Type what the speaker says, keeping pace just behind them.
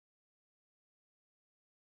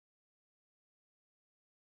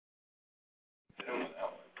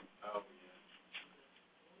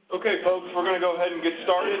Okay, folks, we're going to go ahead and get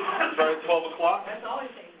started. It's right at 12 o'clock.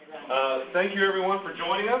 Thank you, everyone, for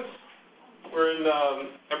joining us. We're in,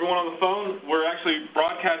 everyone on the phone, we're actually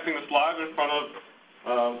broadcasting this live in front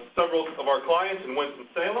of several of our clients in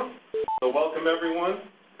Winston-Salem. So welcome, everyone,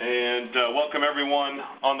 and welcome everyone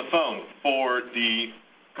on the phone for the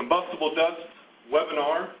combustible dust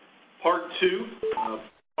webinar, part 2.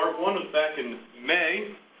 Part 1 was back in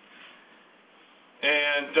May.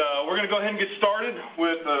 And we're going to go ahead and get started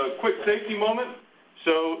with a quick safety moment.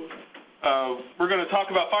 So we're going to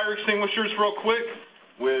talk about fire extinguishers real quick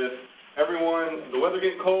with everyone, the weather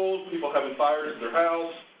getting cold, people having fires at their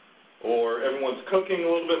house, or everyone's cooking a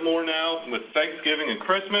little bit more now with Thanksgiving and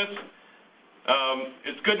Christmas.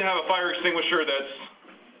 It's good to have a fire extinguisher that's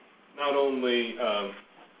not only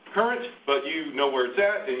current, but you know where it's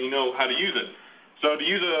at and you know how to use it. So to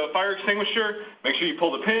use a fire extinguisher, make sure you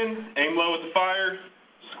pull the pin, aim low at the fire,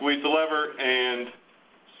 squeeze the lever, and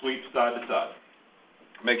sweep side to side.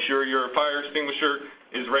 Make sure your fire extinguisher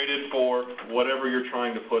is rated for whatever you're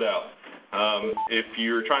trying to put out. If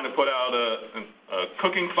you're trying to put out a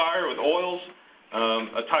cooking fire with oils,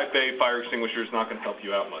 a Type A fire extinguisher is not going to help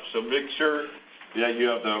you out much. So make sure that you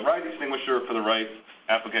have the right extinguisher for the right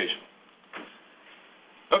application.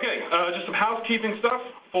 Okay, just some housekeeping stuff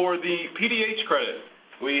for the PDH credit.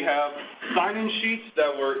 We have sign-in sheets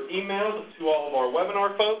that were emailed to all of our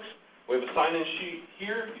webinar folks. We have a sign-in sheet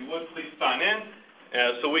here. If you would, please sign in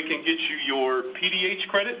so we can get you your PDH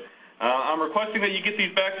credit. I'm requesting that you get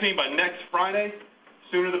these back to me by next Friday.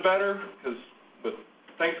 Sooner the better, because with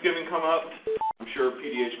Thanksgiving come up, I'm sure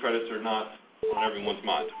PDH credits are not on everyone's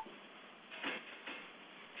mind.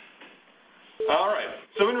 All right,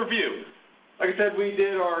 so in review. Like I said, we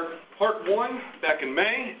did our part 1 back in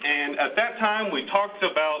May, and at that time we talked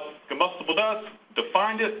about combustible dust,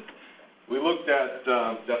 defined it. We looked at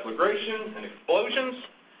deflagration and explosions.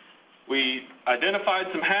 We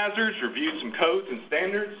identified some hazards, reviewed some codes and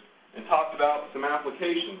standards, and talked about some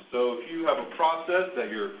applications. So if you have a process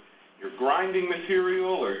that you're grinding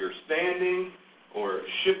material or you're sanding or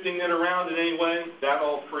shifting it around in any way, that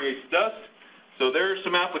all creates dust. So there are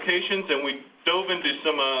some applications, and we dove into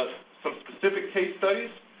some specific case studies,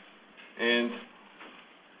 and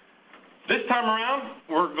this time around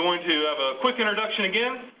we're going to have a quick introduction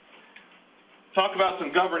again, talk about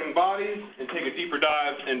some governing bodies, and take a deeper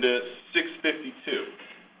dive into 652.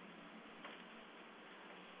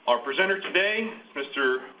 Our presenter today is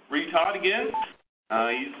Mr. Reed Todd again.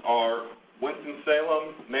 He's our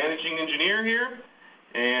Winston-Salem managing engineer here,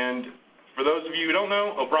 and for those of you who don't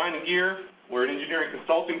know, O'Brien & Gear, we're an engineering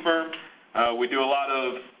consulting firm. We do a lot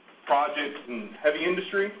of projects in heavy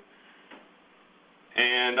industry,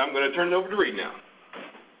 and I'm going to turn it over to Reed now.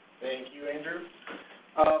 Thank you, Andrew.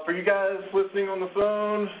 For you guys listening on the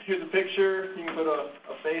phone, here's a picture. You can put a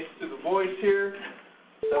face to the voice here.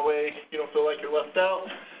 That way you don't feel like you're left out.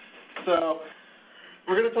 So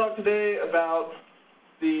we're going to talk today about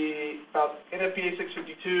NFPA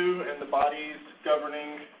 652 and the bodies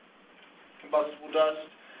governing combustible dust.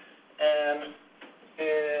 And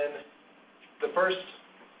in the first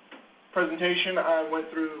presentation, I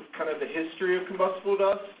went through kind of the history of combustible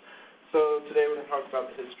dust. So today we're going to talk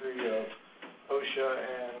about the history of OSHA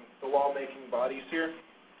and the law-making bodies here.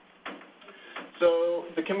 So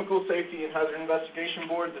the Chemical Safety and Hazard Investigation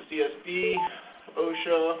Board, the CSB,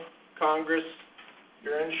 OSHA, Congress,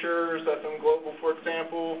 your insurers, FM Global, for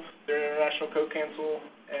example, their International Code Council,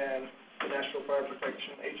 and the National Fire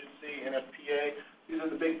Protection Agency, NFPA. These are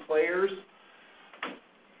the big players.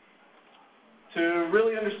 To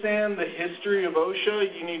really understand the history of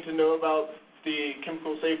OSHA, you need to know about the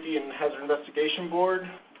Chemical Safety and Hazard Investigation Board.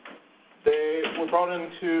 They were brought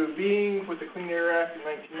into being with the Clean Air Act in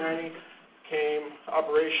 1990, became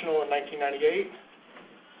operational in 1998.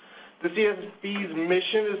 The CSB's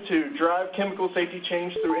mission is to drive chemical safety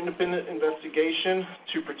change through independent investigation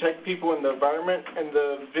to protect people and the environment, and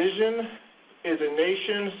the vision is a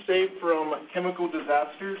nation safe from chemical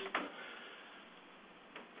disasters.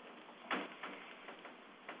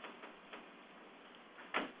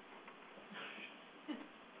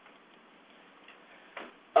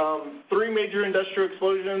 Three major industrial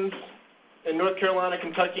explosions in North Carolina,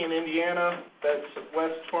 Kentucky, and Indiana. That's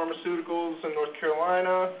West Pharmaceuticals in North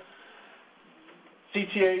Carolina,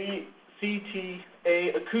 CTA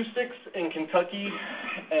Acoustics in Kentucky,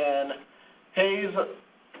 and Hayes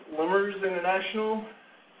Limers International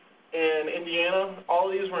in Indiana. All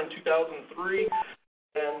these were in 2003,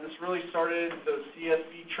 and this really started the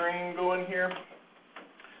CSB train going here.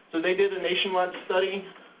 So they did a nationwide study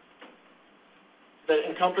that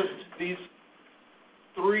encompassed these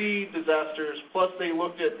 3 disasters, plus they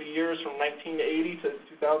looked at the years from 1980 to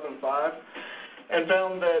 2005, and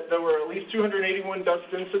found that there were at least 281 dust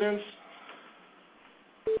incidents,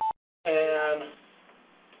 and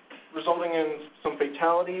resulting in some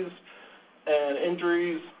fatalities and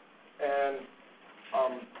injuries and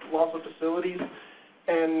loss of facilities.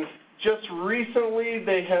 And just recently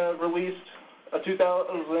they have released a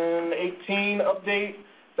 2018 update.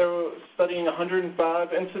 They were studying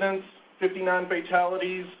 105 incidents, 59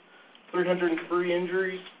 fatalities, 303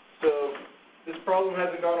 injuries. So this problem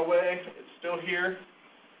hasn't gone away. It's still here.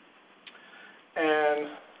 And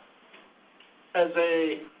as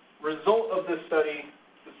a result of this study,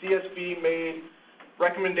 the CSB made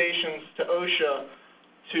recommendations to OSHA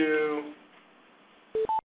to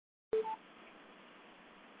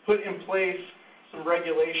put in place some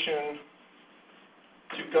regulation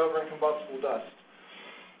to govern combustible dust.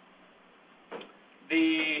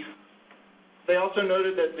 They also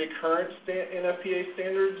noted that the current NFPA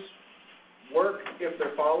standards work if they're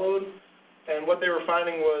followed, and what they were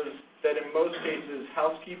finding was that in most cases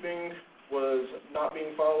housekeeping was not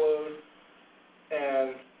being followed,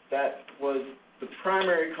 and that was the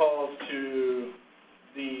primary cause to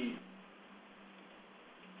the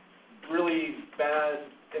really bad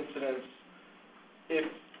incidents. If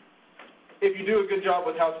you do a good job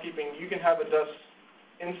with housekeeping, you can have a dust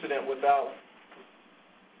incident without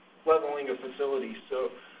leveling a facility.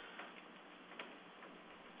 So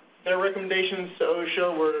their recommendations to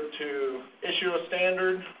OSHA were to issue a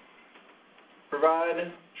standard,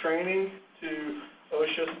 provide training to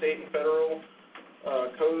OSHA state and federal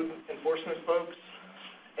code enforcement folks,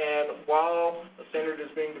 and while a standard is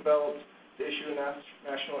being developed, to issue a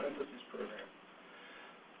national emphasis program.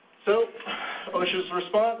 So OSHA's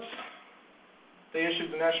response, they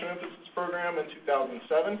issued the national emphasis program in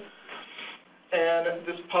 2007, and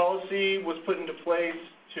this policy was put into place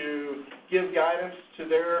to give guidance to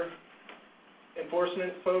their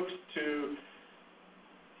enforcement folks, to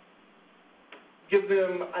give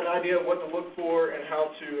them an idea of what to look for and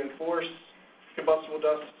how to enforce combustible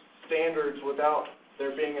dust standards without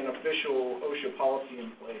there being an official OSHA policy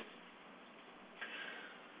in place.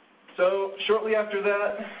 So shortly after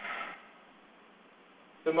that,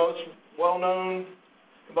 the most well-known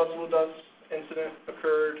combustible dust incident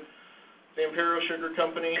occurred. The Imperial Sugar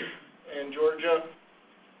Company in Georgia.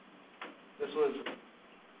 This was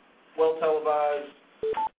well televised,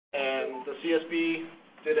 and the CSB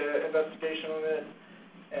did an investigation on it.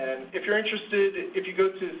 And if you're interested, if you go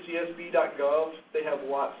to csb.gov, they have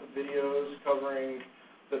lots of videos covering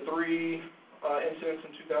the 3 incidents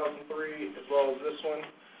in 2003 as well as this one.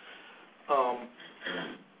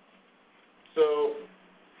 So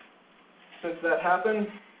since that happened,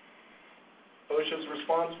 OSHA's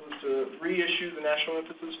response was to reissue the National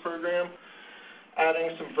Emphasis Program,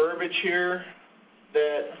 adding some verbiage here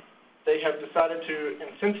that they have decided to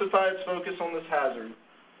intensify its focus on this hazard.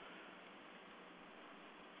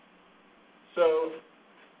 So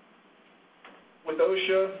with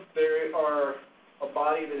OSHA, they are a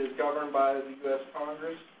body that is governed by the U.S.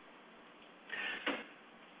 Congress,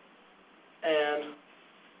 and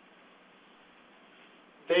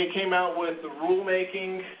they came out with the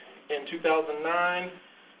rulemaking in 2009,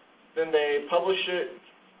 then they published it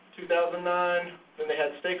 2009, then they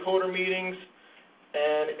had stakeholder meetings,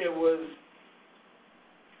 and it was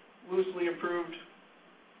loosely approved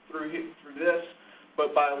through this,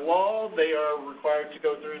 but by law they are required to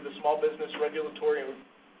go through the Small Business Regulatory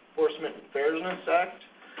Enforcement and Fairness Act.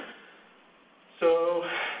 So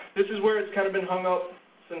this is where it's kind of been hung up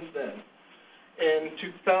since then. In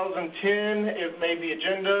 2010, it made the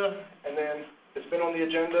agenda, and then it's been on the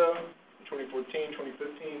agenda in 2014,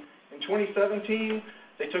 2015. In 2017,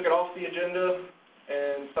 they took it off the agenda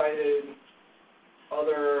and cited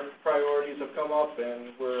other priorities have come up,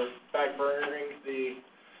 and we're back-burnering the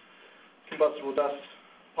combustible dust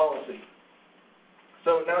policy.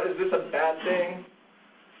 So now, is this a bad thing?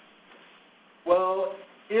 Well,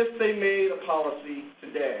 if they made a policy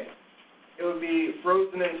today, it would be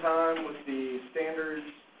frozen in time with the standards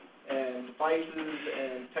and devices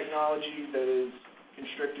and technology that is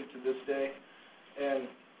constricted to this day. And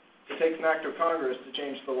it takes an act of Congress to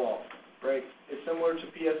change the law, right? It's similar to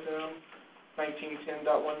PSM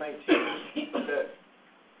 1910.119 that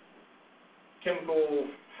chemical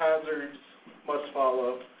hazards must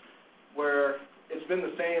follow, where it's been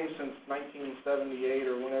the same since 1978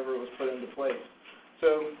 or whenever it was put into place.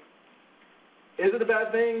 So is it a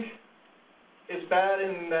bad thing? It's bad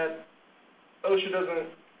in that OSHA doesn't,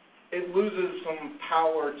 it loses some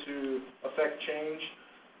power to affect change,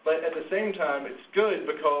 but at the same time it's good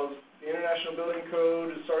because the International Building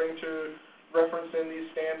Code is starting to referencing these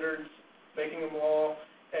standards, making them law,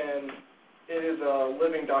 and it is a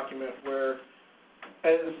living document where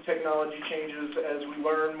as technology changes, as we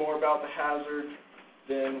learn more about the hazard,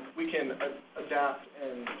 then we can adapt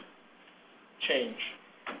and change.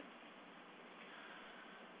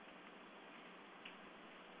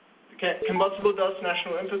 The Combustible Dust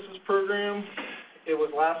National Emphasis Program, it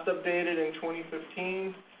was last updated in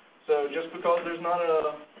 2015, so just because there's not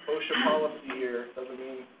a OSHA policy here doesn't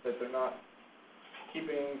mean that they're not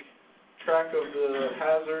keeping track of the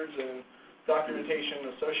hazards and documentation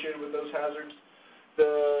associated with those hazards.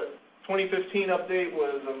 The 2015 update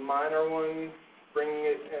was a minor one, bringing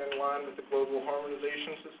it in line with the global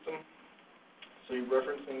harmonization system. So you're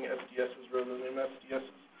referencing SDSs rather than MSDSs.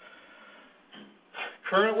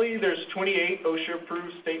 Currently, there's 28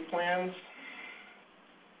 OSHA-approved state plans.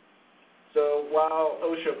 So while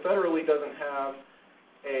OSHA federally doesn't have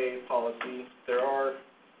a policy, there are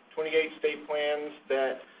 28 state plans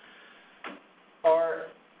that are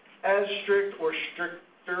as strict or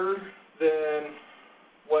stricter than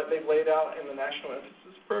what they've laid out in the National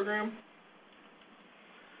Emphasis Program.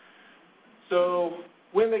 So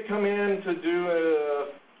when they come in to do a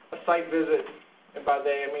site visit, and by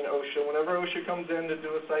they I mean OSHA, whenever OSHA comes in to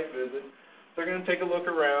do a site visit, they're going to take a look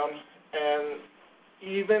around, and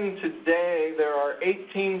even today there are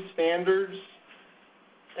 18 standards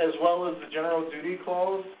as well as the general duty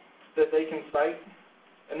clause that they can cite,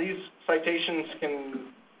 and these citations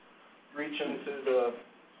can reach into the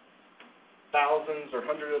thousands or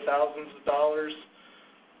hundreds of thousands of dollars.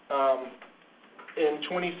 In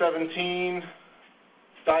 2017,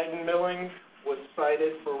 Dyden Milling was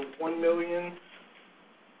cited for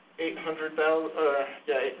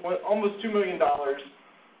 $1,800,000, almost $2 million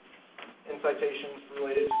in citations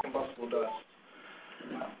related to combustible dust.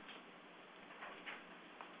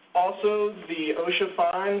 Also, the OSHA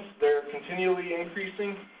fines, they're continually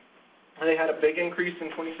increasing. They had a big increase in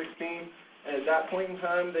 2016, and at that point in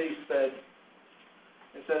time, they said,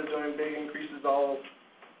 instead of doing big increases all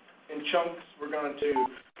in chunks, we're going to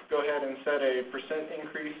go ahead and set a percent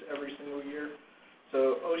increase every single year.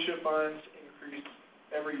 So OSHA fines increase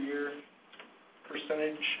every year,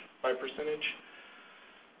 percentage by percentage.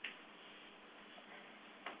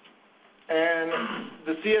 And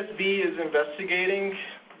the CSB is investigating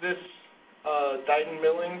this Dyden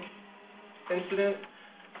Milling incident.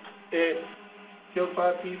 It killed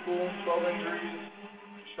 5 people, 12 injuries,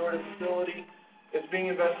 destroyed a facility. It's being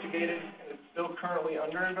investigated, and it's still currently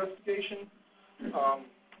under investigation.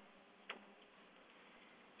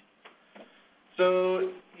 So,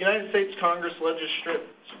 United States Congress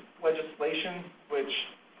legislation, which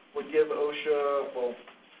would give OSHA, well,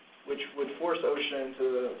 which would force OSHA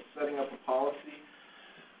into setting up a policy.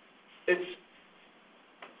 It's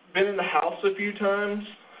been in the House a few times,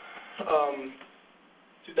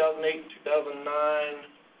 2008, 2009,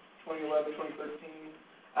 2011, 2013.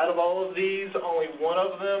 Out of all of these, only one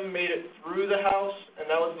of them made it through the House, and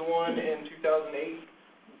that was the one in 2008,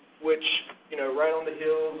 which, you know, right on the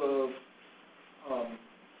heels of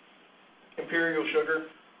Imperial Sugar.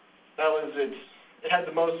 That was it had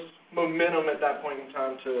the most momentum at that point in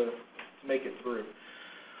time to make it through.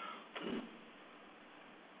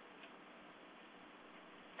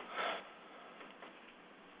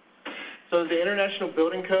 So the International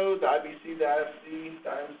Building Code, the IBC, the IFC, the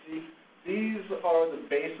IMC, these are the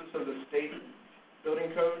basis of the state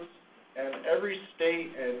building codes, and every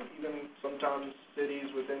state, and even sometimes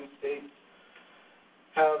cities within states,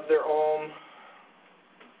 have their own.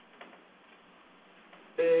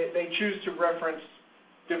 They choose to reference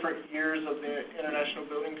different years of the International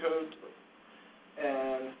Building Code,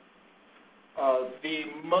 and the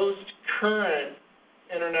most current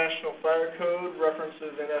International Fire Code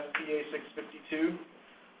references NFPA 652.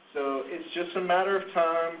 So it's just a matter of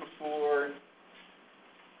time before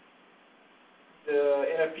the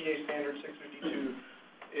NFPA standard 652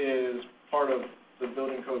 is part of the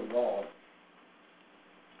building code law.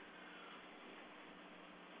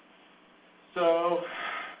 So, I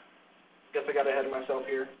guess I got ahead of myself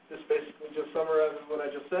here. This basically just summarizes what I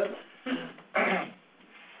just said.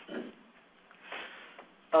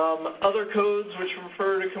 Other codes which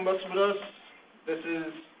refer to combustible dust, this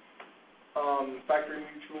is Factory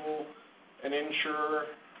Mutual, an insurer,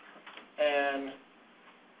 and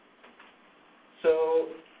so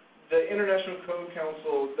the International Code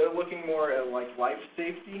Council, they're looking more at like life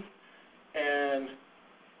safety, and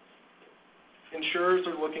insurers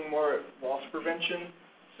are looking more at loss prevention.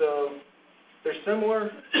 So they're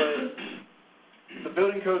similar, but the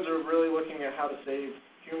building codes are really looking at how to save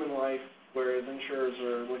human life, whereas insurers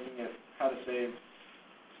are looking at how to save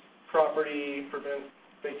property, prevent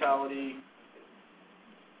fatality,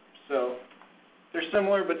 So they're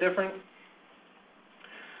similar but different.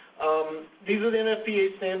 These are the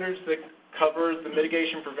NFPA standards that cover the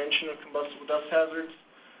mitigation prevention of combustible dust hazards.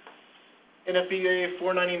 NFPA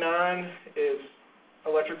 499 is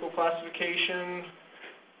electrical classification.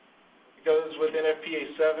 It goes with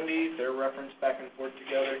NFPA 70. They're referenced back and forth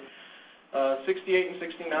together. 68 and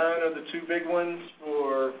 69 are the two big ones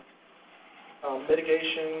for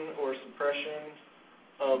mitigation or suppression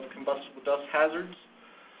of combustible dust hazards.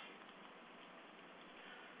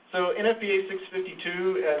 So NFPA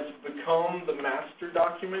 652 has become the master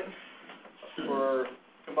document for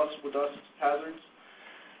combustible dust hazards,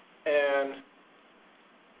 and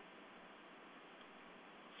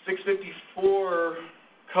 654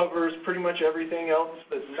 covers pretty much everything else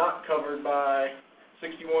that's not covered by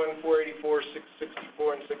 61, 484,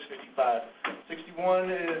 664, and 655. 61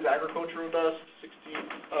 is agricultural dust,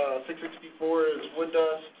 664 is wood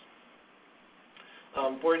dust,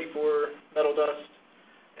 484 metal dust,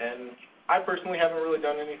 and I personally haven't really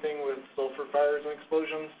done anything with sulfur fires and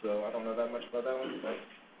explosions, so I don't know that much about that one. But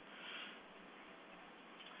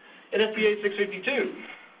NFPA 652.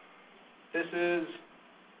 This is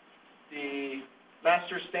the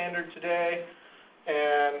master standard today,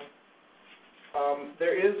 and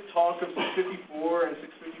there is talk of 654 and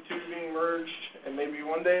 652 being merged, and maybe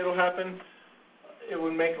one day it'll happen. It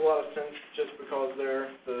would make a lot of sense just because they're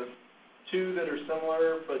the two that are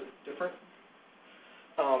similar but different.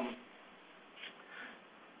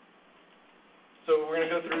 So we're going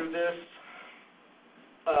to go through this,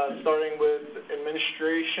 starting with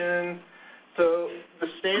administration. So the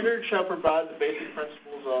standard shall provide the basic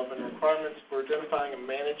principles of and requirements for identifying and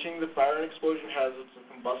managing the fire and explosion hazards of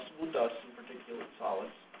combustible dust and particulate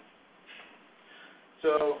solids.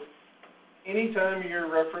 So anytime you're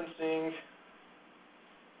referencing,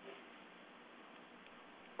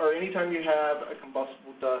 or anytime you have a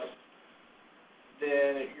combustible dust,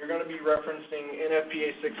 then you're going to be referencing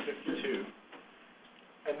NFPA 652.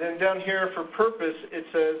 And then down here for purpose, it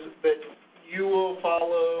says that you will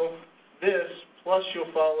follow this, plus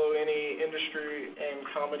you'll follow any industry and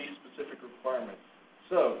comedy specific requirements.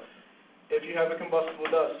 So if you have a combustible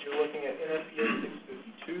dust, you're looking at NFPA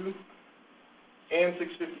 652 and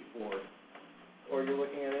 654. Or you're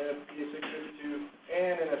looking at NFPA 652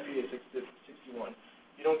 and NFPA 661.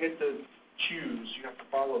 You don't get to choose, you have to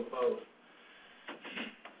follow both.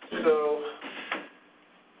 So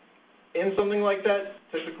in something like that,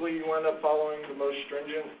 typically you wind up following the most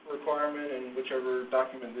stringent requirement in whichever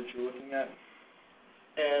document that you're looking at.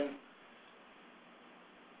 And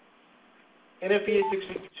NFPA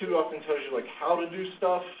 652 often tells you like how to do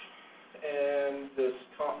stuff, and this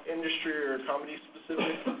industry or comedy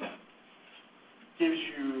specific gives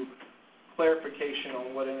you clarification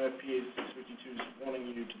on what NFPA 652 is wanting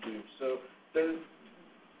you to do. So they're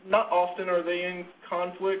not often are they in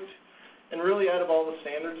conflict. And really, out of all the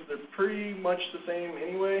standards, they're pretty much the same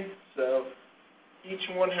anyway. So each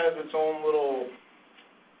one has its own little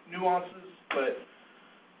nuances, but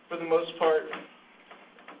for the most part,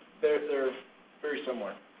 they're very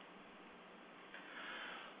similar.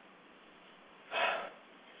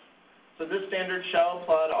 So this standard shall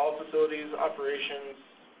apply to all facilities, operations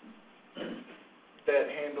that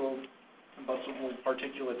handle combustible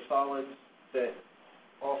particulate solids, that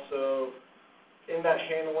also in that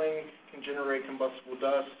handling can generate combustible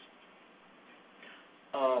dust.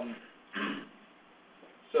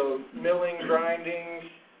 So milling, grinding,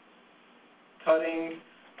 cutting,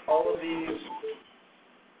 all of these,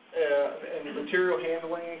 and material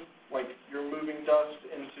handling, like you're moving dust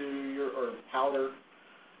into your, or powder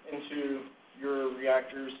into your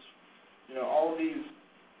reactors, you know, all of these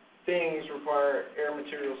things require air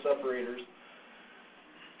material separators.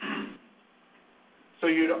 So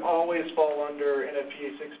you'd always fall under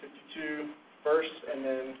NFPA 652 first, and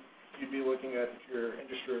then you'd be looking at your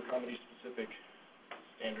industry or comedy specific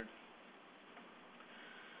standard.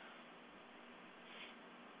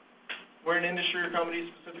 Where an industry or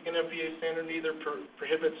comedy specific NFPA standard neither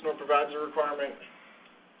prohibits nor provides a requirement,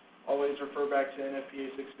 always refer back to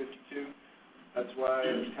NFPA 652. That's why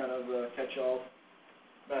it's kind of a catch-all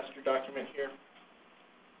master document here.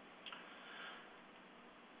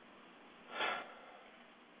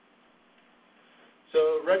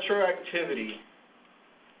 So retroactivity.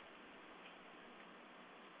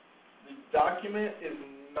 The document is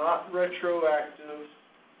not retroactive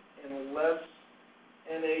unless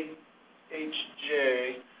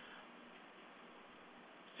NHJ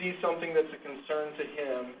sees something that's a concern to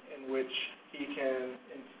him in which he can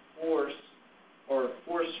enforce or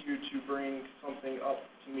force you to bring something up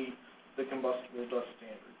to meet the combustible dust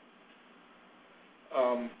standard.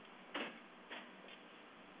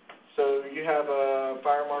 you have a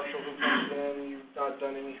fire marshal who comes in, you've not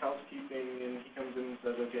done any housekeeping, and he comes in and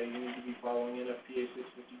says, okay, you need to be following NFPA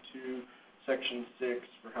 652, Section 6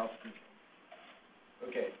 for housekeeping.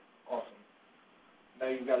 Okay, awesome. Now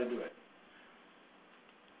you've got to do it.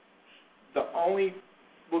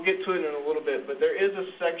 We'll get to it in a little bit, but there is a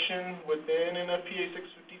section within NFPA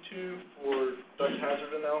 652 for dust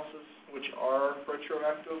hazard analysis, which are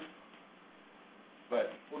retroactive,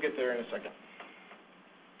 but we'll get there in a second.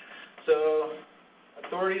 So,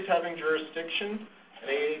 authorities having jurisdiction, an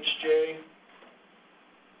AHJ.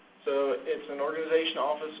 So it's an organization,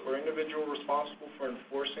 office, or individual responsible for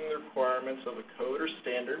enforcing the requirements of a code or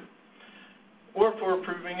standard, or for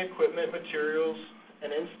approving equipment, materials,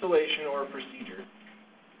 an installation, or a procedure.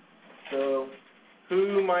 So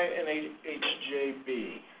who might an AHJ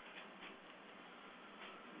be?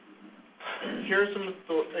 Here are some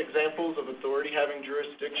examples of authority having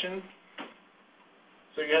jurisdiction.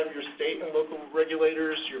 So you have your state and local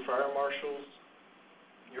regulators, your fire marshals,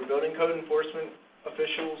 your building code enforcement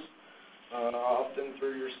officials, often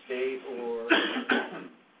through your state or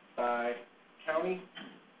by county.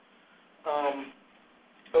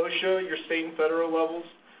 OSHA, your state and federal levels.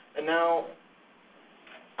 And now,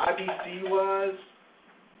 IBC-wise,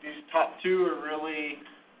 these top two are really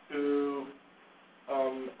who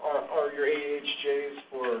are your AHJs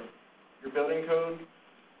for your building code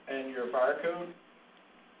and your fire code.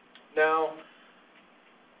 Now,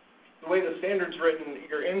 the way the standard's written,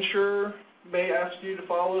 your insurer may ask you to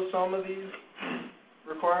follow some of these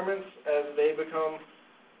requirements as they become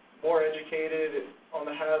more educated on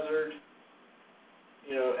the hazard.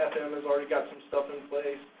 You know, FM has already got some stuff in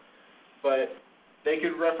place, but they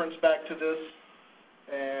could reference back to this,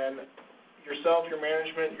 and yourself, your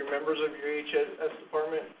management, your members of your AHS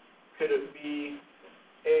department could be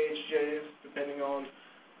AHJs, depending on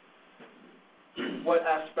what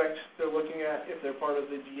aspect they're looking at, if they're part of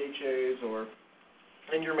the DHAs, or,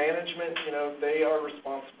 and your management, you know, they are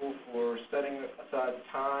responsible for setting aside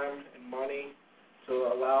time and money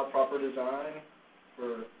to allow proper design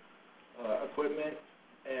for equipment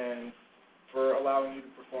and for allowing you to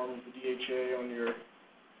perform the DHA on your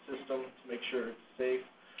system to make sure it's safe.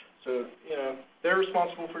 So, you know, they're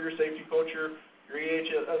responsible for your safety culture. Your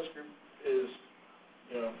EHS group is,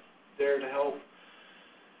 you know, there to help.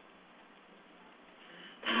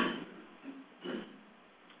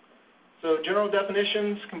 So general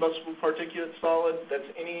definitions, combustible particulate solid, that's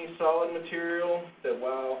any solid material that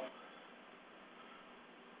while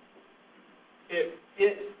it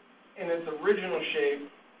in its original shape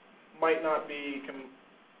might not be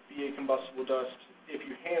a combustible dust. If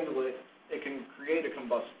you handle it, it can create a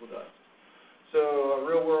combustible dust. So a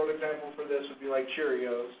real world example for this would be like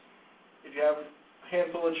Cheerios. If you have a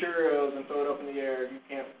handful of Cheerios and throw it up in the air, you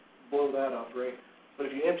can't blow that up, right? But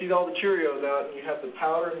if you emptied all the Cheerios out and you have the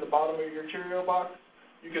powder in the bottom of your Cheerio box,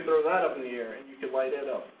 you could throw that up in the air and you could light it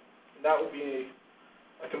up. And that would be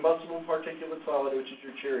a combustible particulate solid, which is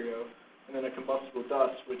your Cheerio, and then a combustible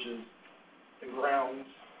dust, which is the grounds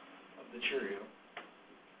of the Cheerio.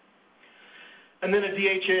 And then a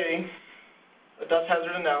DHA, a dust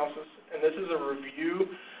hazard analysis, and this is a review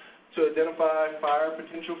to identify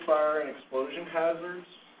potential fire and explosion hazards,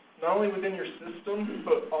 not only within your system,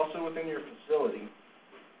 but also within your facility.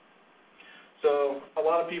 So a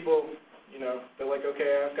lot of people, you know, they're like,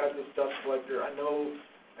 okay, I've got this dust collector. I know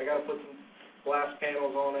I got to put some glass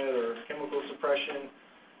panels on it or chemical suppression.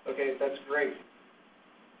 Okay, that's great.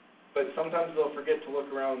 But sometimes they'll forget to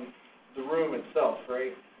look around the room itself,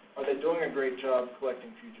 right? Are they doing a great job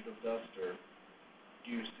collecting fugitive dust, or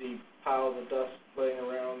do you see piles of dust laying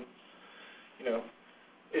around? You know,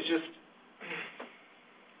 it's just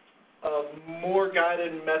a more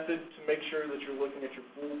guided method to make sure that you're looking at your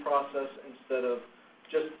full process instead of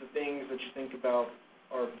just the things that you think about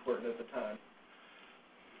are important at the time.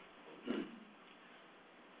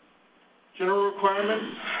 General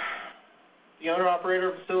requirements. The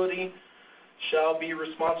owner-operator facility shall be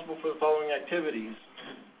responsible for the following activities.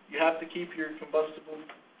 You have to keep your combustible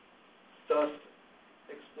dust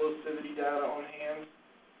explosivity data on hand.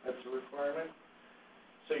 That's a requirement.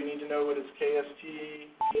 So you need to know what its KST,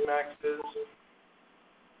 Emax is.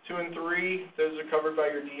 2 and 3, those are covered by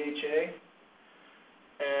your DHA.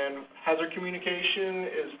 And hazard communication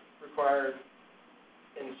is required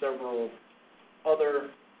in several other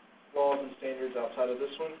laws and standards outside of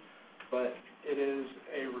this one, but it is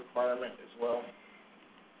a requirement as well.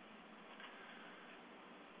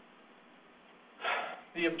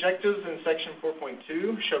 The objectives in section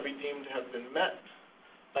 4.2 shall be deemed to have been met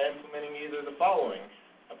by implementing either the following: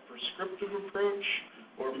 a prescriptive approach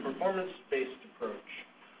or a performance-based approach.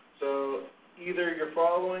 So either you're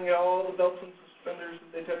following all the belts and suspenders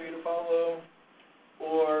that they tell you to follow,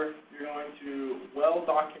 or you're going to well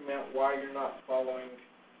document why you're not following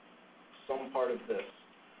some part of this.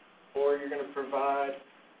 Or you're going to provide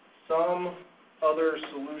some other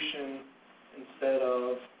solution instead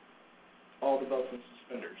of all the belts and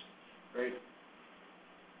suspenders, right?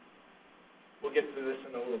 We'll get to this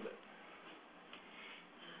in a little bit.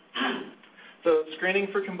 So screening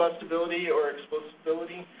for combustibility or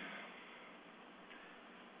explosibility.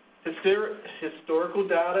 Historical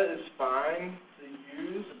data is fine to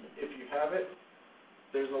use if you have it.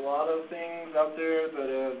 There's a lot of things out there that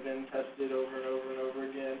have been tested over and over and over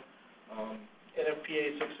again.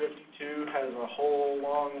 NFPA 652 has a whole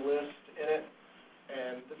long list in it,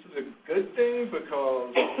 and this is a good thing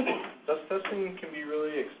because dust testing can be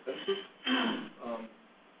really expensive.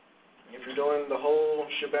 If you're doing the whole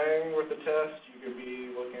shebang with the test, you could be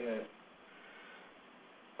looking at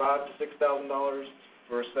 $5,000 to $6,000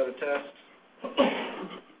 for a set of tests.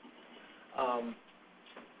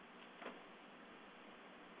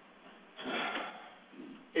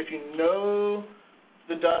 If you know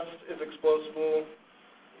the dust is explosible,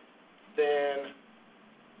 then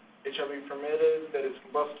it shall be permitted that it's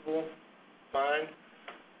combustible. Fine.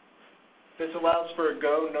 This allows for a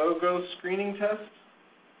go, no-go screening test.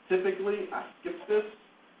 Typically, I skip this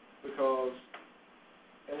because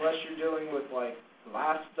unless you're dealing with like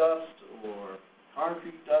glass dust or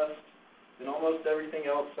concrete dust, then almost everything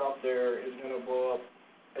else out there is going to blow up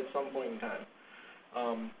at some point in time.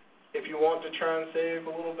 If you want to try and save a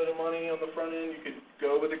little bit of money on the front end, you could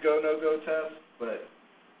go with a go, no-go test, but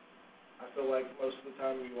I feel like most of the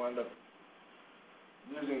time you wind up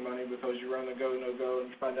losing money because you run the go, no-go, and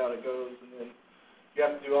you find out it goes, and then you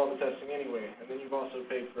have to do all the testing anyway, and then you've also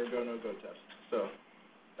paid for a go, no-go test. So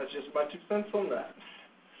that's just my 2 cents on that.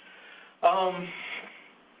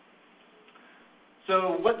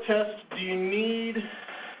 So what tests do you need?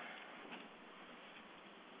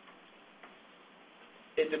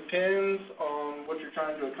 It depends on what you're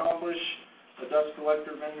trying to accomplish. The dust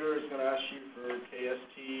collector vendor is going to ask you for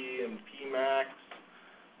KST and PMAX.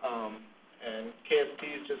 And KST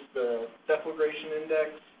is just the deflagration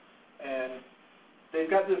index. And they've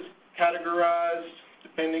got this categorized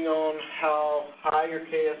depending on how high your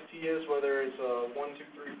KST is, whether it's a 1, 2,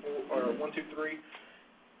 3, 4, or 1, 2, 3.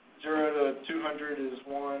 0 to 200 is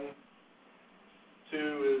 1. 2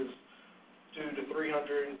 is 2 to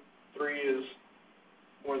 300. 3 is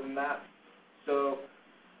more than that. So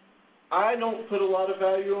I don't put a lot of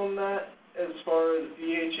value on that as far as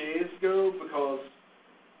DHAs go, because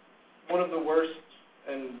one of the worst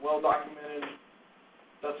and well-documented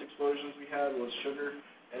dust explosions we had was sugar,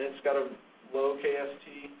 and it's got a low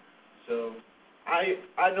KST. So I'm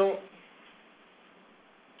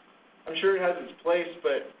sure it has its place,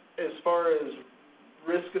 but as far as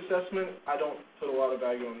risk assessment, I don't put a lot of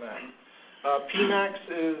value on that. PMAX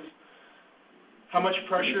is how much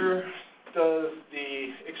pressure does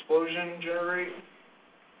the explosion generate,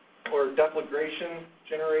 or deflagration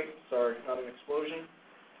generate, sorry, not an explosion.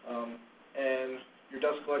 And your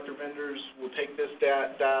dust collector vendors will take this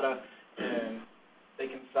data and they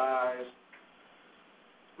can size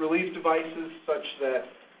relief devices such that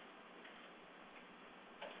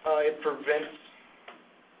it prevents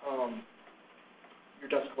your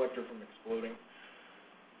dust collector from exploding.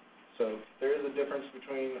 So there is a difference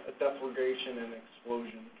between a deflagration and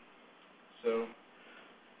explosion. So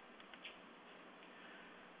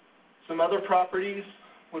some other properties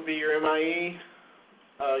would be your MIE,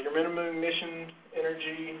 your minimum ignition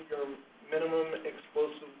energy, your minimum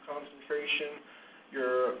explosive concentration,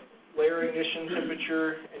 your layer ignition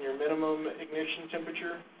temperature, and your minimum ignition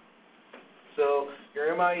temperature. So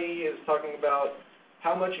your MIE is talking about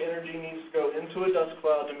how much energy needs to go into a dust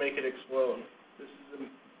cloud to make it explode. This is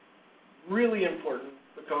really important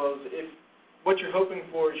because if what you're hoping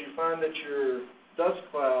for is you find that your dust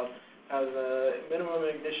cloud has a minimum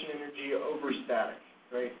ignition energy over static,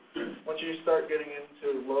 right? Once you start getting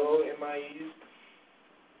into low MIEs,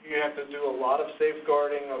 you have to do a lot of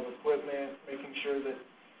safeguarding of equipment, making sure that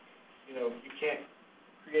you can't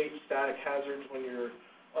create static hazards when you're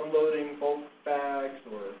unloading bulk bags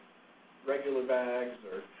or regular bags,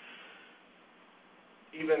 or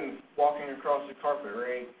even walking across the carpet,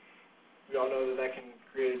 right? We all know that can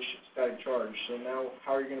create a static charge. So now,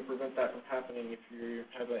 how are you going to prevent that from happening if you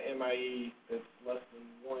have an MIE that's less than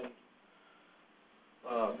 1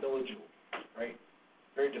 millijoule, right?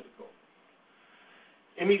 Very difficult.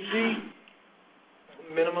 MEC,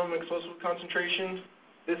 minimum explosive concentration.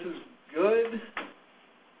 This is good,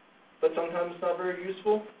 but sometimes not very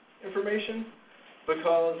useful. information,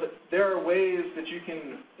 because there are ways that you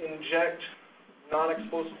can inject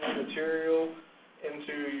non-explosive material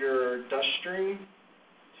into your dust stream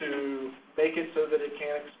to make it so that it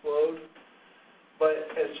can't explode. But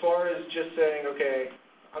as far as just saying, okay,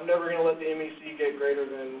 I'm never going to let the MEC get greater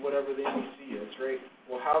than whatever the MEC is, right?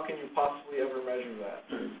 Well, how can you possibly ever measure that?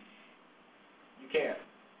 You can't.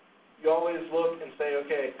 You always look and say,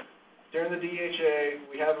 okay, during the DHA,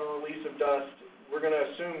 we have a release of dust. We're going to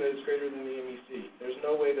assume that it's greater than the MEC. There's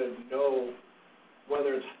no way to know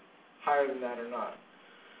whether it's higher than that or not.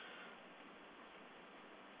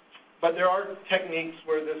 But there are techniques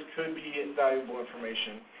where this could be valuable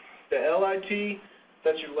information. The LIT,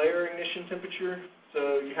 that's your layer ignition temperature.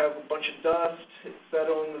 So you have a bunch of dust, it's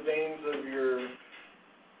settled in the veins of your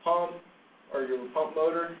pump or your pump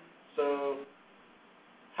motor. So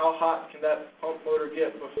how hot can that pump motor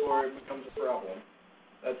get before it becomes a problem?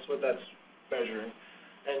 That's what that's measuring.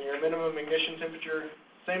 And your minimum ignition temperature,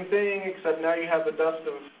 same thing, except now you have a dust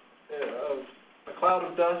of a cloud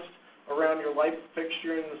of dust around your light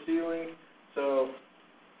fixture in the ceiling. So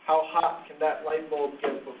how hot can that light bulb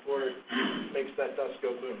get before it makes that dust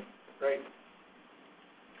go boom, right?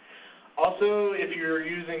 Also, if you're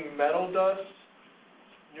using metal dust,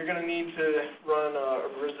 you're going to need to run a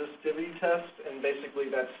resistivity test, and basically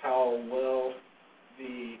that's how well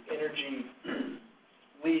the energy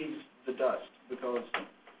leaves the dust, because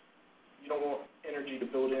you don't want energy to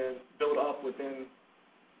build up within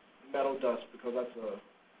metal dust, because that's a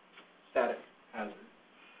static hazard.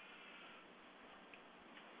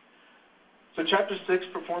 So Chapter 6,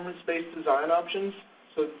 Performance-Based Design Options.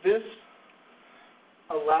 So this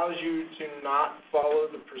allows you to not follow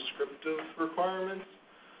the prescriptive requirements,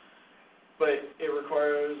 but it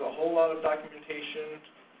requires a whole lot of documentation,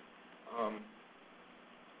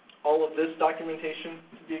 all of this documentation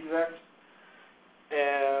to be exact,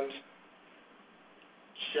 and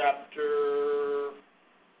chapter,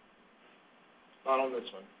 not on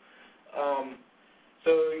this one.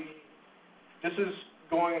 So this is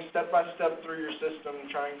going step by step through your system,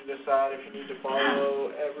 trying to decide if you need to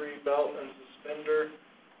follow every belt and suspender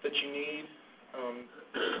that you need,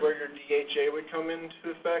 where your DHA would come into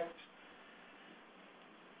effect.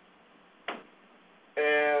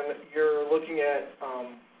 And you're looking at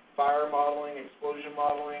fire modeling, explosion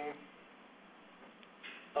modeling,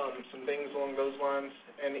 some things along those lines.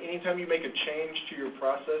 And anytime you make a change to your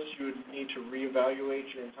process, you would need to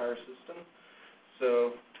reevaluate your entire system.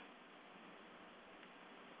 So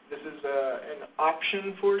this is an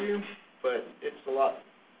option for you, but it's a lot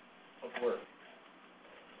of work.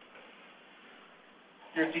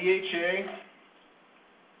 Your DHA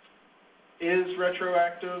is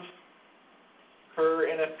retroactive per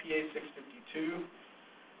NFPA 652,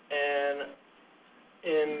 and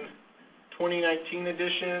in 2019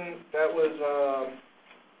 edition, that was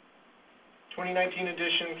 2019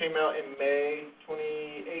 edition came out in May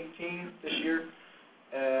 2018 this year,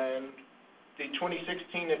 and the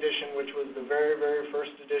 2016 edition, which was the very, very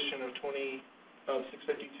first edition of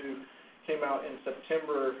 652, came out in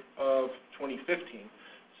September of 2015.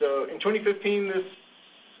 So in 2015, this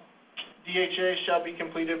DHA shall be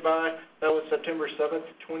completed by, that was September 7th,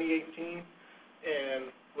 2018, and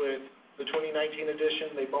with the 2019 edition,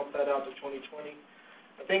 they bumped that out to 2020.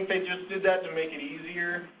 I think they just did that to make it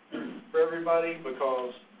easier for everybody,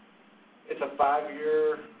 because it's a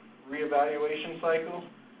 5-year reevaluation cycle.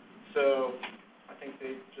 So I think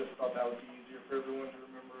they just thought that would be easier for everyone to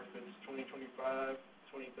remember if it's 2025,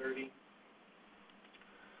 2030.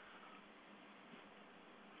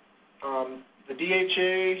 The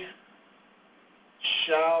DHA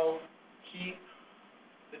shall keep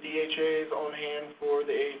the DHAs on hand for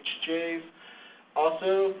the HJs.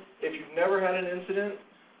 Also, if you've never had an incident,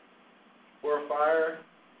 or a fire,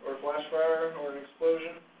 or a flash fire, or an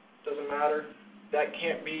explosion, doesn't matter, that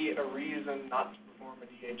can't be a reason not to perform a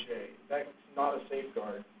DHA. That's not a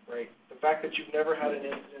safeguard, right? The fact that you've never had an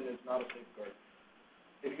incident is not a safeguard.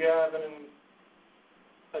 If you have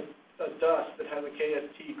a dust that has a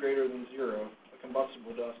KST greater than 0, a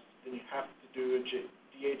combustible dust, then you have to do a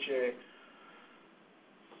DHA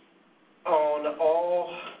on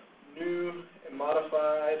all new and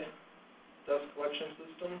modified dust collection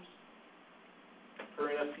systems per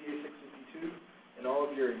NFPA 652, and all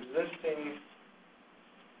of your existing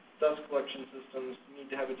dust collection systems need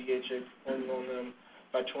to have a DHA performed on them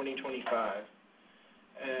by 2025.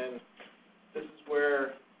 And this is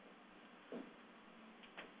where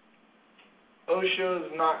OSHA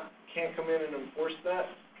can't come in and enforce that,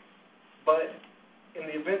 but in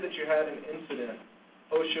the event that you had an incident,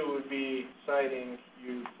 OSHA would be citing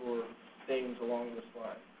you for things along this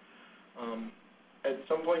line. At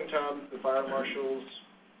some point in time, the fire marshals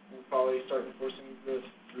will probably start enforcing this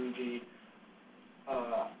through the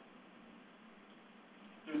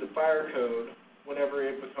through the fire code whenever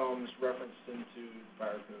it becomes referenced into the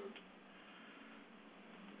fire code.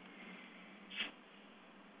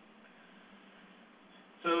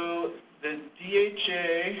 So the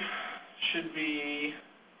DHA should be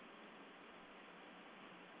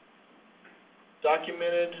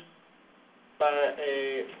documented by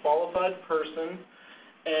a qualified person,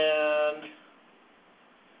 and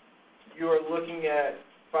you are looking at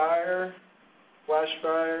fire, flash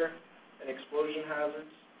fire, and explosion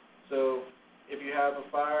hazards. So if you have a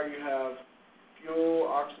fire, you have fuel,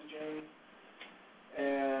 oxygen,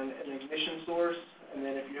 and an ignition source. And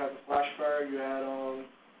then if you have a flash fire, you add on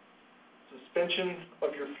suspension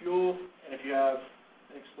of your fuel. And if you have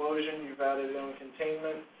an explosion, you've added on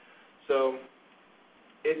containment. So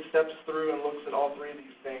it steps through and looks at all three of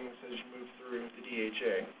these things as you move through the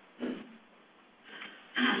DHA.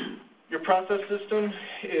 Your process system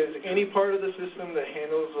is any part of the system that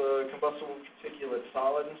handles a combustible particulate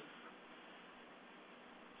solid.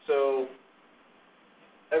 So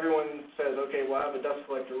everyone says, okay, well, I have a dust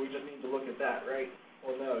collector, we just need to look at that, right?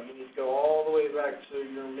 Well, no, you need to go all the way back to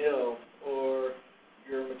your mill or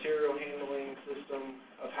your material handling system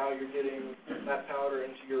of how you're getting that powder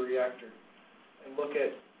into your reactor, and look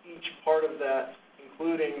at each part of that,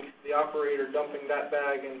 including the operator dumping that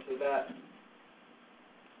bag into that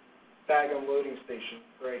bag unloading station,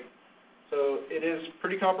 right? So it is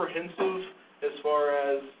pretty comprehensive as far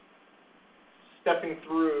as stepping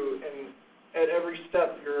through, and at every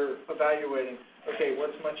step you're evaluating, okay,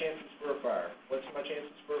 what's my chances for a fire? What's my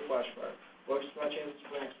chances for a flash fire? What's my chances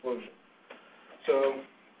for an explosion? So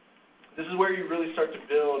this is where you really start to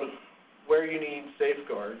build where you need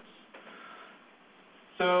safeguards.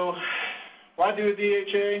 So why do a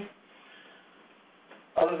DHA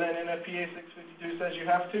other than NFPA 652 says you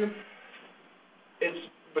have to? It's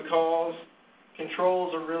because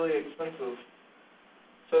controls are really expensive.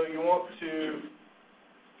 So you want to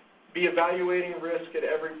be evaluating risk at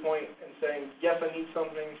every point and saying, yes, I need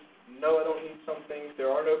something, no, I don't need something, there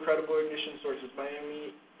are no credible ignition sources. My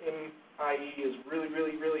MIE is really,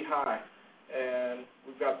 really, really high, and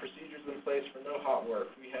we've got procedures in place for no hot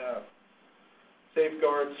work. We have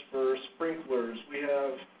safeguards for sprinklers. We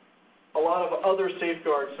have a lot of other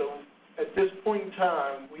safeguards, so at this point in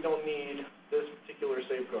time, we don't need this particular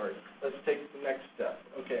safeguard. Let's take the next step.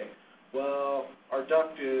 Okay, well, our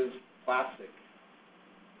duct is plastic.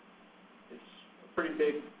 It's a pretty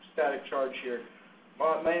big static charge here.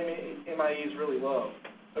 My MIE is really low.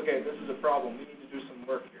 Okay, this is a problem. We need to do some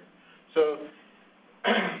work here. So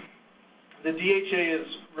the DHA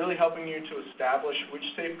is really helping you to establish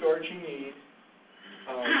which safeguards you need,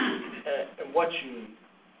 and what you need,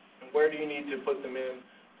 and where do you need to put them in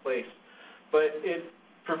place. But it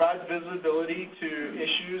provides visibility to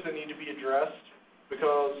issues that need to be addressed,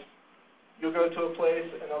 because you'll go to a place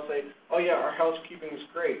and they'll say, oh yeah, our housekeeping is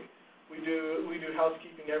great. We do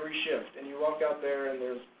housekeeping every shift, and you walk out there and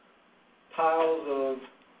there's piles of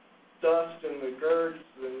dust and the girts,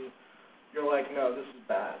 and you're like, no, this is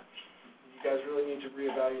bad. You guys really need to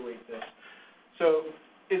reevaluate this. So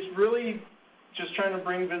it's really just trying to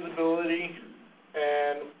bring visibility,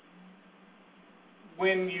 and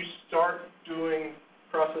when you start doing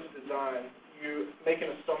process design, you make an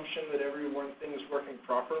assumption that everything is working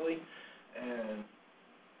properly, and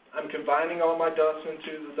I'm combining all my dust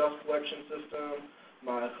into the dust collection system.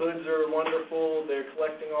 My hoods are wonderful. They're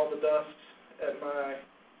collecting all the dust at my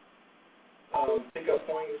pickup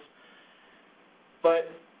points.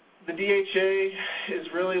 But the DHA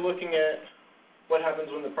is really looking at what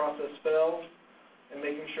happens when the process fails and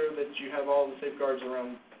making sure that you have all the safeguards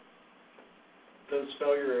around those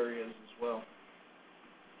failure areas as well.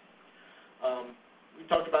 We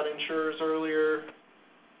talked about insurers earlier.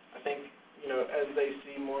 I think, as they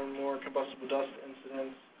see more and more combustible dust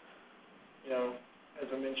incidents, as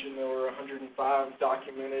I mentioned, there were 105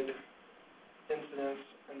 documented incidents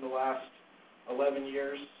in the last 11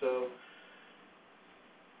 years. So,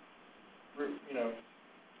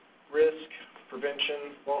 risk, prevention,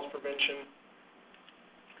 loss prevention.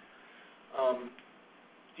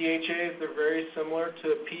 DHAs, they're very similar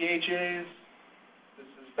to PHAs. This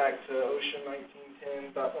is back to OSHA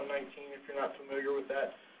 1910.119 if you're not familiar with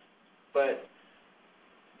that. But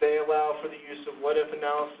they allow for the use of what-if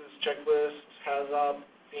analysis, checklists, HAZOP,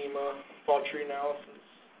 FEMA, fault tree analysis.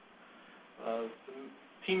 The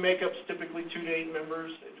team makeup's typically 2 to 8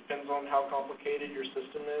 members. It depends on how complicated your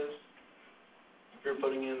system is. If you're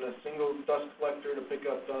putting in a single dust collector to pick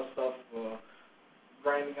up dust off a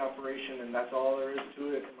grinding operation and that's all there is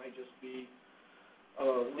to it, it might just be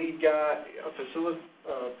lead guy, a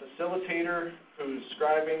facilitator who's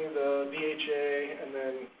scribing the VHA, and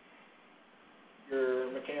then your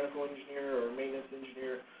mechanical engineer or maintenance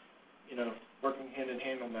engineer, working hand in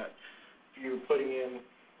hand on that. If you're putting in,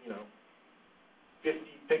 50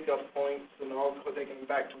 pickup points and all taking them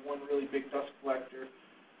back to one really big dust collector,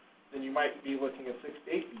 then you might be looking at 6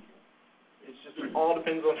 to 8 people. It just all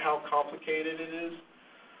depends on how complicated it is.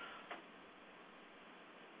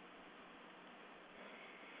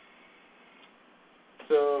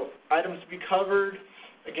 So items to be covered,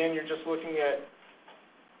 again, you're just looking at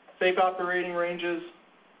safe operating ranges.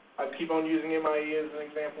 I keep on using MIE as an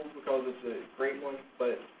example because it's a great one,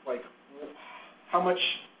 but like how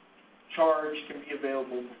much charge can be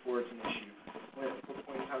available before it's an issue? What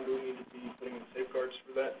point in time do we need to be putting in safeguards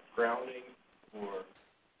for that? Grounding or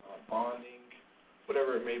bonding,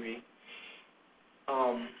 whatever it may be.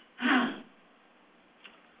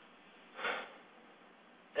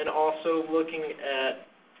 And also looking at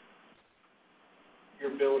your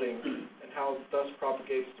building and how dust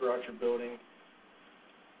propagates throughout your building.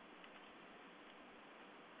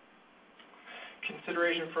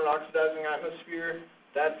 Consideration for an oxidizing atmosphere,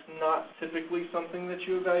 that's not typically something that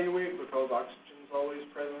you evaluate because oxygen is always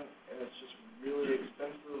present and it's just really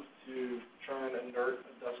expensive to try and inert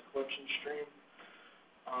a dust collection stream.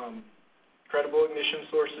 Credible ignition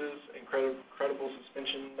sources and credible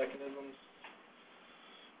suspension mechanisms.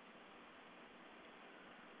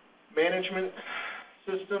 Management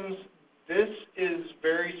systems, this is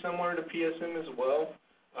very similar to PSM as well.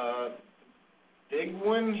 Big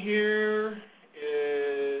one here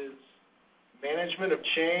is management of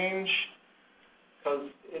change, because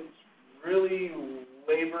it's really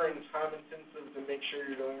labor and time intensive to make sure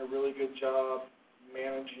you're doing a really good job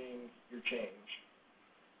managing your change,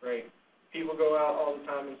 right? People go out all the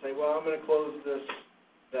time and say, well, I'm going to close this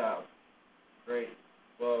valve, right?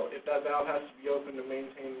 Well, if that valve has to be open to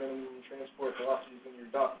maintain minimum transport velocities in your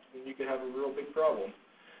duct, then you could have a real big problem.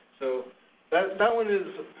 So that one is,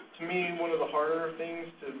 to me, one of the harder things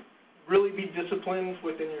to really be disciplined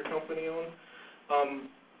within your company on.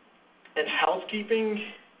 And housekeeping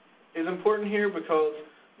is important here because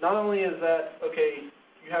not only is that, okay,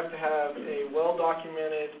 you have to have a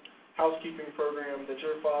well-documented housekeeping program that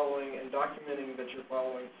you're following and documenting that you're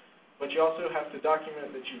following, but you also have to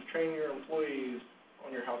document that you've trained your employees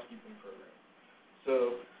on your housekeeping program.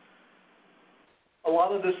 So a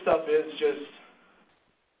lot of this stuff is just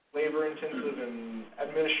labor intensive and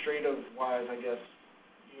administrative wise, I guess.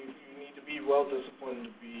 You need to be well disciplined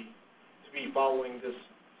to be following this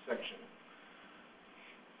section.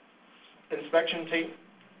 Inspection,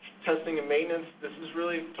 testing, and maintenance. This is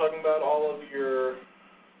really talking about all of your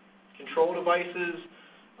control devices.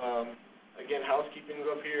 Again, housekeeping is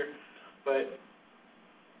up here, but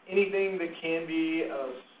anything that can be a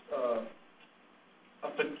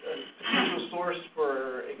potential source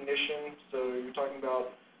for ignition. So you're talking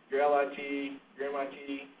about your LIT, your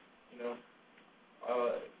MIT,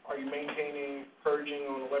 are you maintaining purging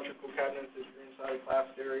on electrical cabinets if you're inside a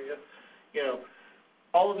classed area?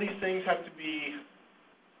 All of these things have to be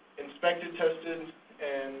inspected, tested,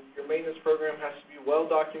 and your maintenance program has to be well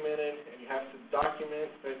documented, and you have to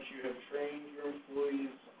document that you have trained your employees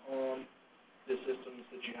on the systems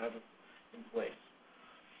that you have in place.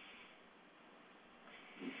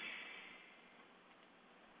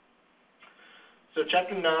 So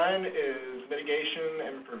Chapter 9 is mitigation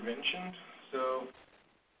and prevention. So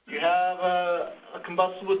you have a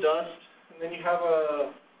combustible dust, and then you have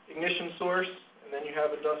a ignition source, and then you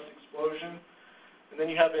have a dust explosion, and then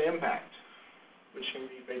you have an impact, which can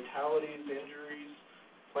be fatalities, injuries,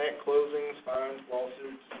 plant closings, fines,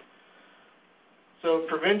 lawsuits. So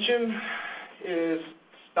prevention is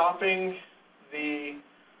stopping the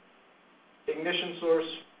ignition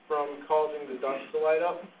source from causing the dust to light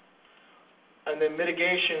up. And then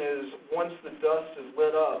mitigation is once the dust is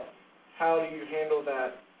lit up, how do you handle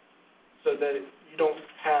that so that you don't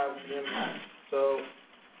have the impact? So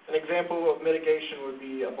an example of mitigation would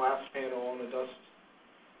be a blast panel on a dust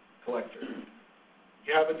collector.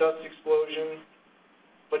 You have a dust explosion,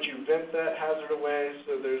 but you vent that hazard away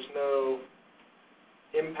so there's no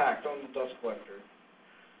impact on the dust collector.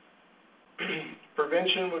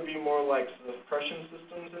 Prevention would be more like suppression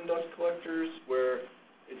systems in dust collectors where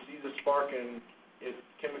it sees a spark and it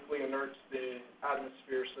chemically inerts the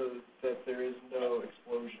atmosphere so that there is no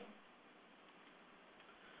explosion.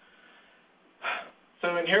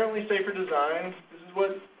 So inherently safer design, this is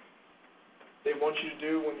what they want you to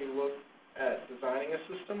do when you look at designing a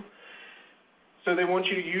system. So they want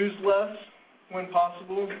you to use less when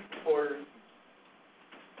possible or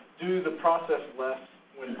do the process less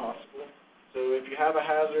when possible. So if you have a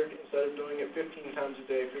hazard, instead of doing it 15 times a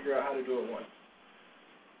day, figure out how to do it once.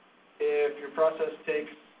 If your process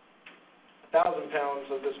takes 1,000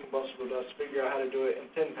 pounds of this combustible dust, figure out how to do it in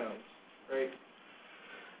 10 pounds, right?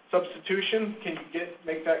 Substitution, can you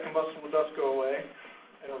make that combustible dust go away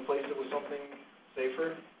and replace it with something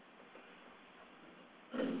safer?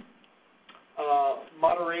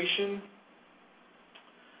 Moderation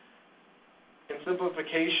and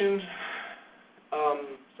simplification.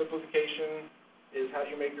 Simplification is how do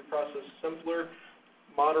you make your process simpler.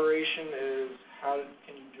 Moderation is how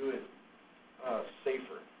can you do it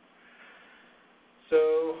safer.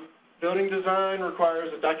 So building design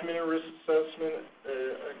requires a documented risk assessment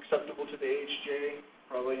acceptable to the AHJ.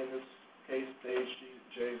 Probably in this case, the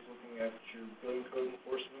AHJ is looking at your building code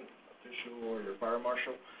enforcement official or your fire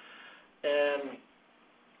marshal. And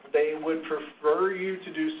they would prefer you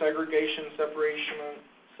to do segregation, separation,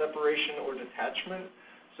 or detachment.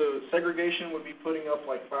 So segregation would be putting up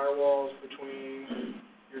like firewalls between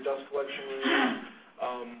your dust collection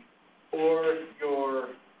room or your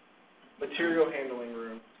material handling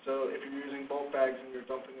room. So if you're using bulk bags and you're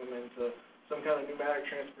dumping them into some kind of pneumatic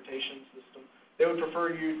transportation system, they would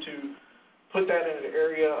prefer you to put that in an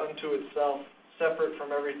area unto itself, separate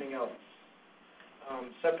from everything else.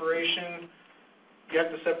 Separation, you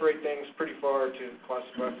have to separate things pretty far to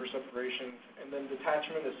classify for separation. And then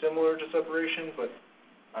detachment is similar to separation, but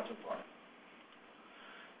not so far.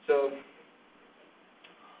 So,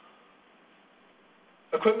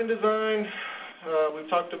 equipment design, we've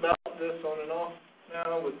talked about this on and off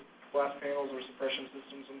now with glass panels or suppression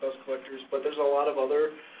systems and dust collectors, but there's a lot of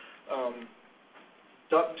other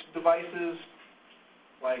duct devices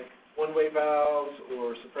like one-way valves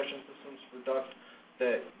or suppression systems for duct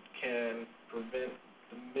that can prevent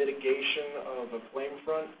the mitigation of a flame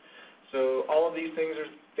front. So all of these things are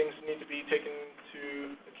things that need to be taken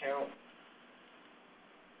into account.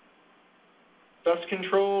 Dust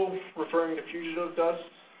control, referring to fugitive dust.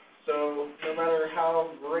 So no matter how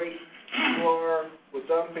great you are with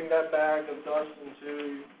dumping that bag of dust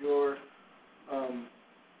into your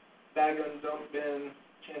bag and dump bin,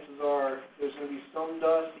 chances are there's going to be some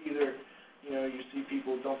dust. Either, you see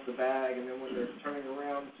people dump the bag and then when they're turning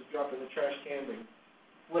around to drop in the trash can, they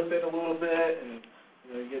flip it a little bit and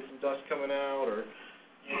you get some dust coming out, or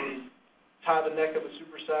you tie the neck of a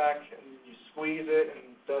super sack and you squeeze it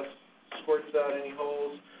and dust squirts out any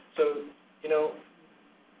holes. So,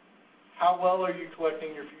 how well are you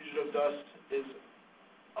collecting your fugitive dust is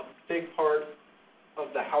a big part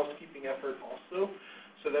of the housekeeping effort also.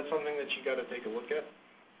 So that's something that you got to take a look at.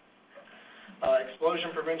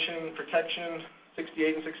 Explosion prevention, protection,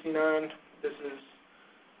 68 and 69. This is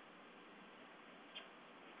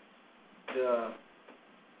the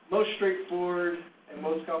most straightforward and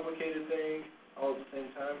most complicated thing all at the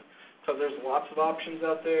same time, because there's lots of options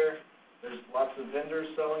out there. There's lots of vendors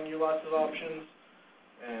selling you lots of options,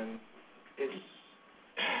 and it's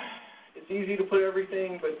easy to put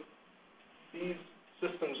everything, but these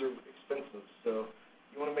systems are expensive, so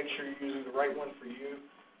you want to make sure you're using the right one for you,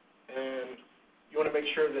 and you want to make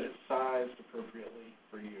sure that it's sized appropriately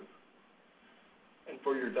for you and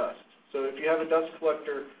for your dust. So if you have a dust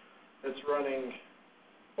collector that's running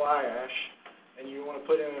fly ash, and you want to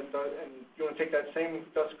put in and you want to take that same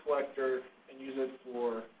dust collector and use it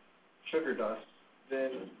for sugar dust,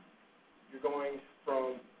 then you're going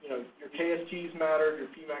from, your KSTs matter, your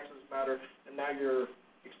PMAXs matter, and now your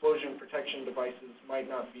explosion protection devices might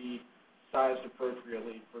not be sized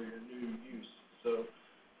appropriately for your new use. So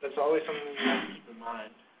that's always something you have to keep in mind.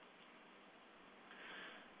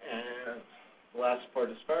 And the last part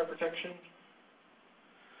is fire protection.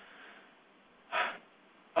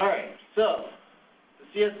 All right, so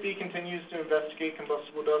the CSB continues to investigate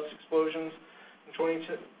combustible dust explosions. In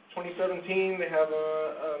 2017, they have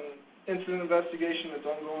an incident investigation that's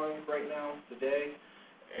ongoing right now today,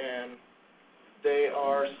 and they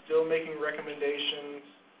are still making recommendations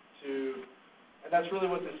to, and that's really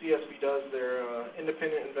what the CSB does. They're an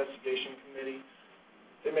independent investigation committee.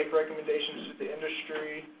 They make recommendations to the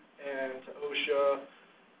industry and to OSHA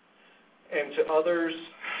and to others,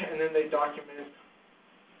 and then they document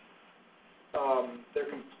their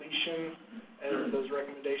completion, and those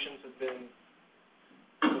recommendations have been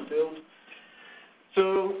fulfilled.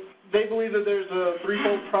 So they believe that there's a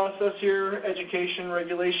threefold process here: education,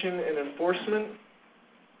 regulation, and enforcement.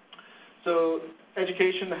 So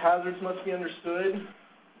education, the hazards must be understood.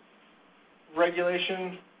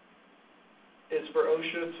 Regulation is for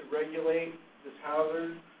OSHA to regulate this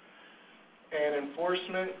hazard. And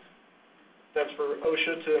enforcement, that's for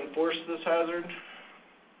OSHA to enforce this hazard.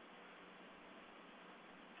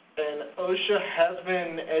 And OSHA has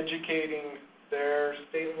been educating their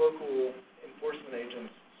state and local enforcement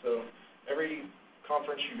agents. So every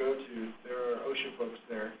conference you go to, there are OSHA folks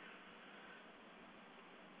there.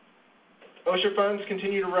 OSHA funds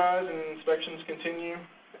continue to rise and inspections continue,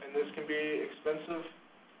 and this can be expensive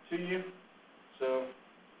to you. So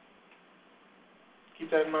keep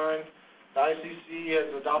that in mind. The ICC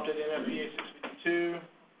has adopted NFPA 652,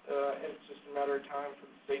 and it's just a matter of time for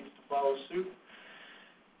the states to follow suit.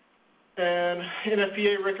 And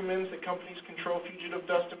NFPA recommends that companies control fugitive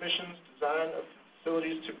dust emissions, design of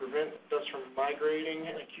facilities to prevent dust from migrating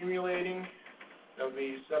and accumulating. That would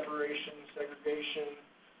be separation, segregation,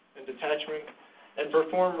 and detachment, and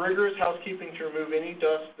perform rigorous housekeeping to remove any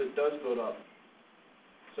dust that does build up.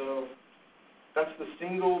 So that's the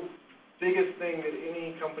single biggest thing that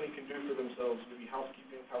any company can do for themselves, would be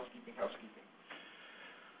housekeeping, housekeeping, housekeeping.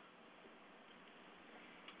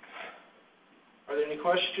 Are there any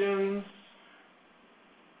questions?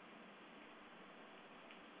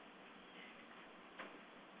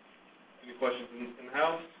 Any questions in the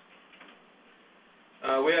house?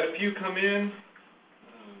 We had a few come in.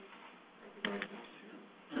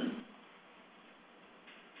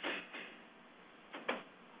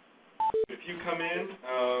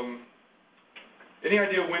 Any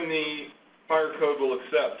idea when the fire code will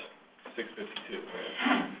accept 652?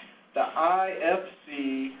 The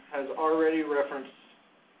IFC has already referenced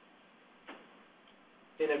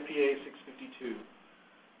NFPA 652,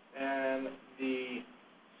 and the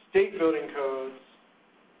state building codes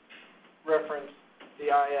reference the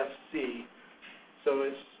IFC. So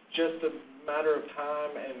it's just a matter of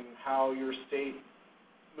time and how your state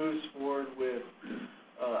moves forward with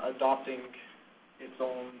adopting its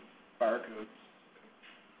own fire codes.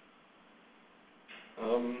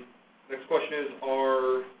 Next question is,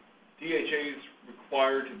 are DHAs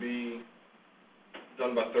required to be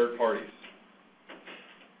done by third parties?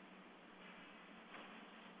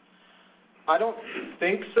 I don't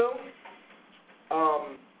think so.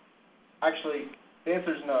 Actually, the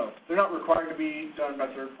answer is no. They're not required to be done by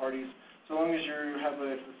third parties, so long as you have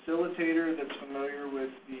a facilitator that's familiar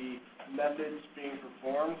with the methods being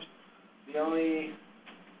performed. The only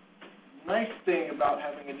nice thing about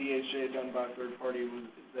having a DHA done by a third party is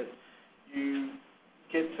that you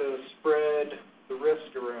get to spread the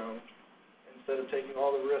risk around instead of taking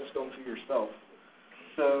all the risk onto yourself.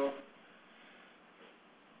 So.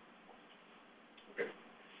 Okay.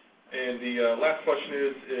 And the last question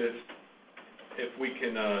is if we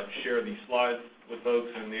can share these slides with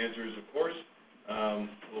folks, and the answer is of course.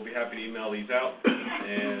 We'll be happy to email these out.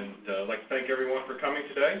 And I'd like to thank everyone for coming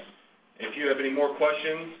today. If you have any more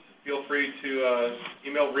questions, feel free to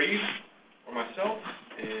email Reed or myself,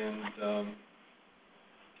 and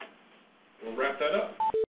we'll wrap that up.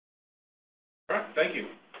 All right, thank you.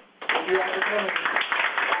 Thank you all for coming.